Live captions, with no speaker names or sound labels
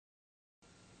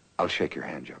I'll shake your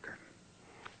hand, Joker.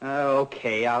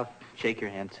 Okay, I'll shake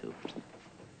your hand, too.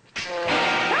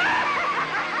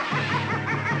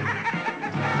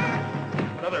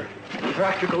 Another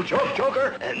practical joke,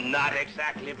 Joker. Not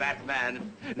exactly,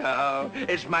 Batman. No,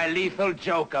 it's my lethal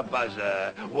Joker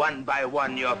buzzer. One by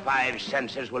one, your 5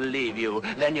 senses will leave you.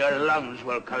 Then your lungs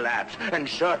will collapse, and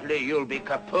shortly you'll be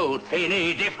kaput,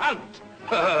 fini, defunct.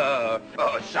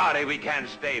 Oh, sorry we can't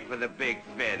stay for the big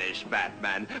finish,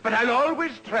 Batman. But I'll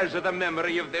always treasure the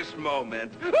memory of this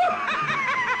moment.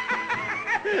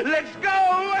 Let's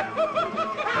go!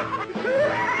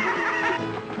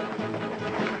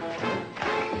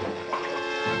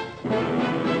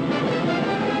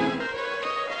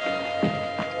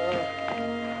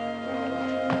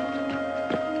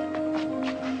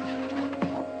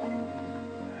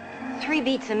 3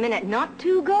 beats a minute, not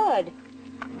too good.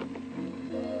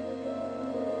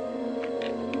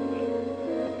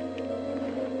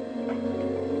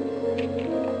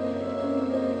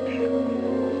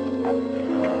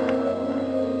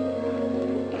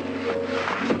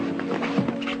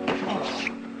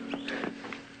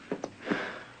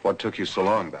 What took you so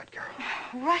long, Batgirl?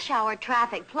 Rush hour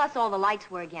traffic, plus all the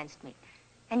lights were against me.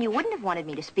 And you wouldn't have wanted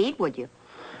me to speed, would you?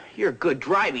 Your good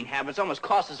driving habits almost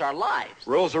cost us our lives.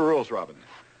 Rules are rules, Robin.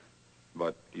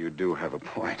 But you do have a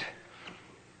point.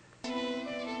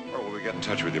 Where will we get in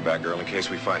touch with you, Batgirl, in case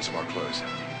we find some more clues?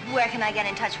 Where can I get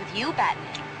in touch with you,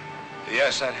 Batman?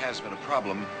 Yes, that has been a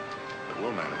problem, but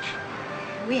we'll manage.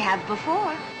 We have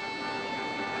before.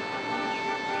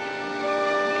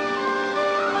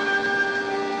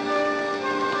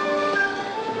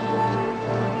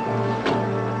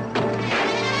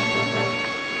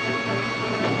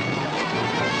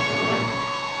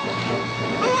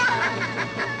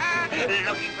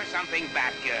 Looking for something,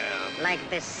 Batgirl. Like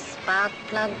this spark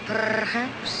plug,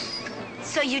 perhaps?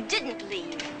 So you didn't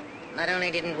leave? Not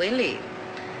only didn't we leave,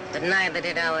 but neither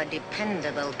did our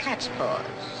dependable cat's paws.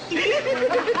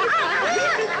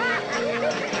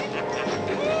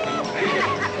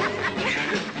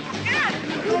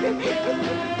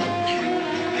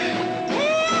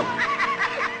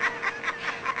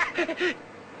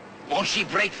 Won't she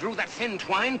break through that thin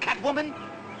twine, Catwoman?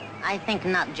 I think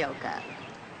not, Joker.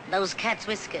 Those cat's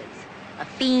whiskers, a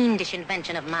fiendish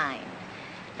invention of mine.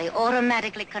 They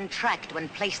automatically contract when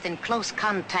placed in close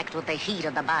contact with the heat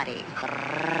of the body.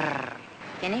 Grrr.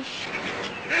 Finish?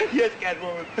 Yes,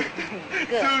 Catwoman.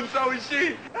 Good. Soon, so is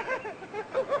she.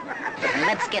 And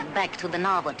let's get back to the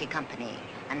Novelty Company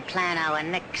and plan our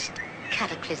next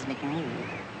cataclysmic move.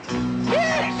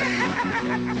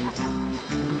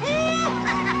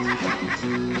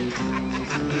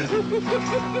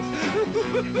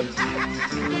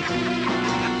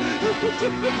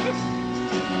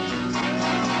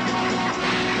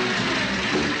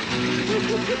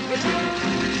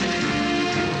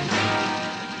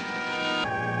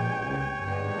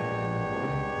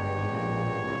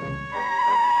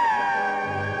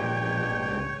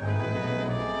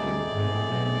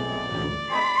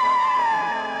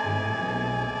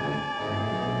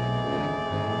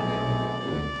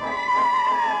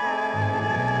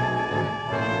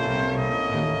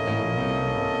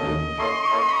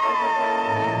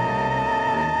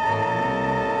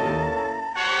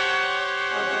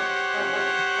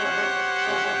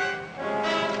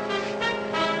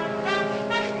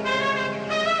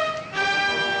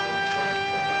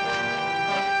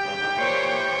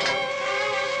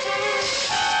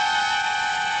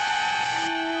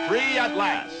 Free at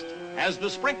last, as the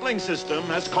sprinkling system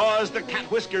has caused the cat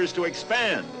whiskers to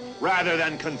expand rather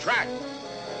than contract.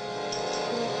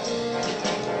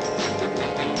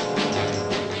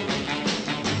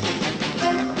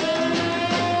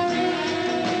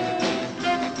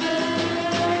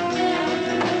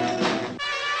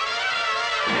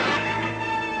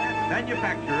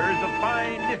 Manufacturers of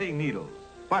fine knitting needles.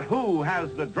 But who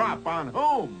has the drop on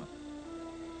whom?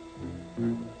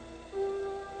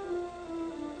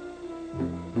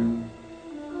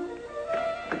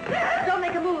 Don't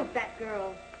make a move,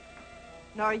 Batgirl.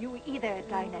 Nor are you either a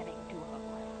dynamic duo.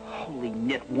 Holy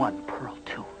knit one, pearl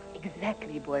two.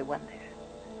 Exactly, boy wonder.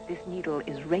 This needle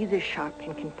is razor sharp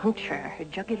and can puncture her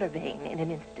jugular vein in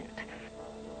an instant.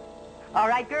 All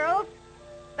right, girls,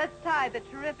 let's tie the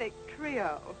terrific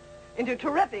trio into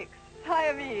terrific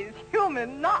Siamese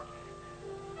human knots.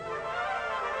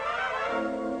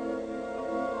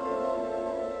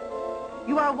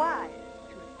 You are wise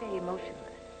to stay motionless,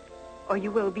 or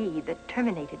you will be the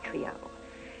terminated trio.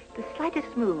 The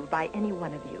slightest move by any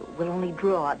one of you will only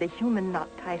draw the human knot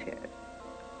tighter,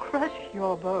 crush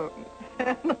your bones,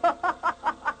 and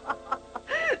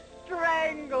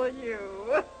strangle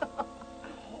you.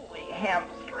 Holy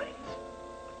hamstring.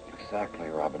 Exactly,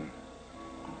 Robin.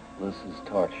 This is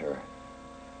torture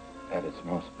at its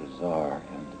most bizarre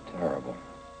and terrible.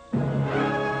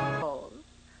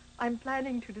 I'm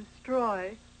planning to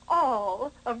destroy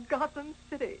all of Gotham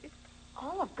City.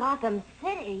 All of Gotham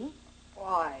City?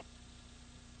 Why?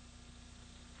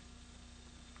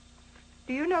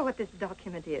 Do you know what this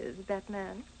document is,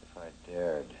 Batman? If I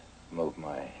dared move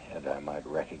my head, I might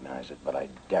recognize it, but I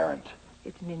daren't.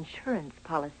 It's an insurance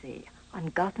policy on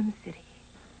Gotham City.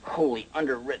 Holy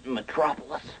underwritten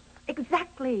metropolis.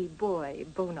 Exactly, boy,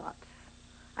 Bonot.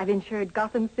 I've insured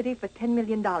Gotham City for $10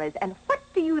 million, and what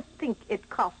do you think it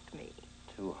cost me?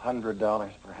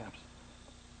 $200, perhaps?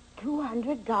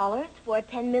 $200 for a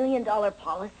 $10 million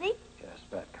policy? Yes,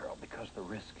 Batgirl, because the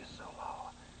risk is so low.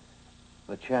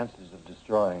 The chances of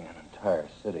destroying an entire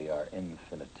city are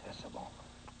infinitesimal.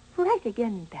 Right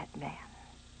again, Batman.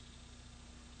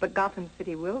 But Gotham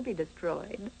City will be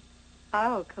destroyed.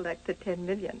 I'll collect the $10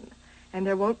 million, and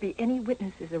there won't be any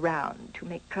witnesses around to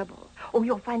make trouble. Oh,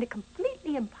 you'll find it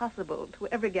completely impossible to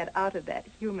ever get out of that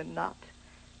human knot.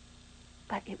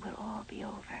 But it will all be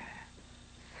over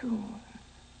soon.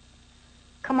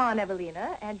 Come on,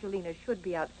 Evelina. Angelina should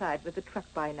be outside with the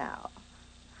truck by now.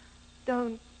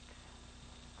 Don't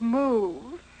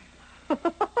move. Do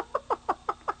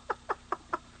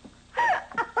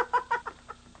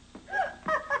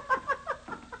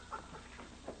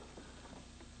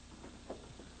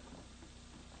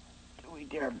we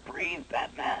dare breathe,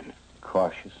 Batman?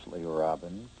 Cautiously,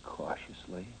 Robin,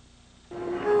 cautiously.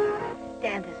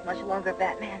 Stand this much longer,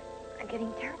 Batman. I'm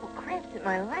getting terrible cramps in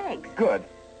my legs. Good.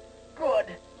 Good.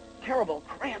 Terrible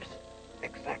cramps.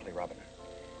 Exactly, Robin.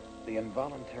 The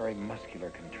involuntary muscular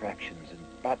contractions in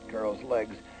Batgirl's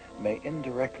legs may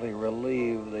indirectly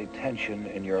relieve the tension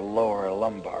in your lower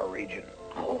lumbar region.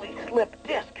 Holy slip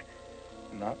disc.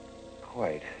 Not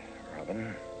quite,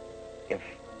 Robin. If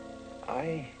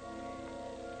I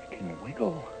can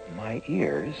wiggle my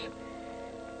ears,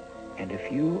 and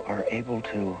if you are able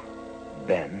to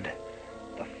bend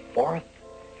the fourth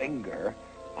finger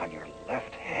on your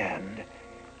left hand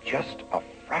just a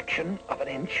fraction of an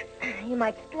inch. You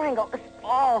might strangle us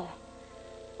all.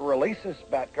 Release us,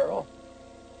 Batgirl.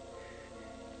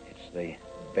 It's the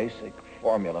basic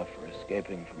formula for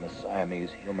escaping from the Siamese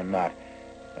human knot.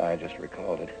 I just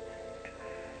recalled it.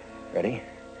 Ready?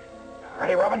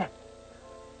 Ready, Robin?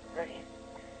 Ready.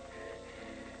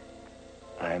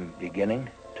 I'm beginning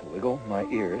to wiggle my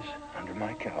ears under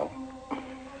my cowl.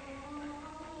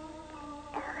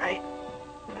 All right.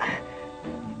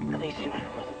 Releasing my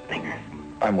fourth finger.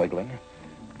 I'm wiggling.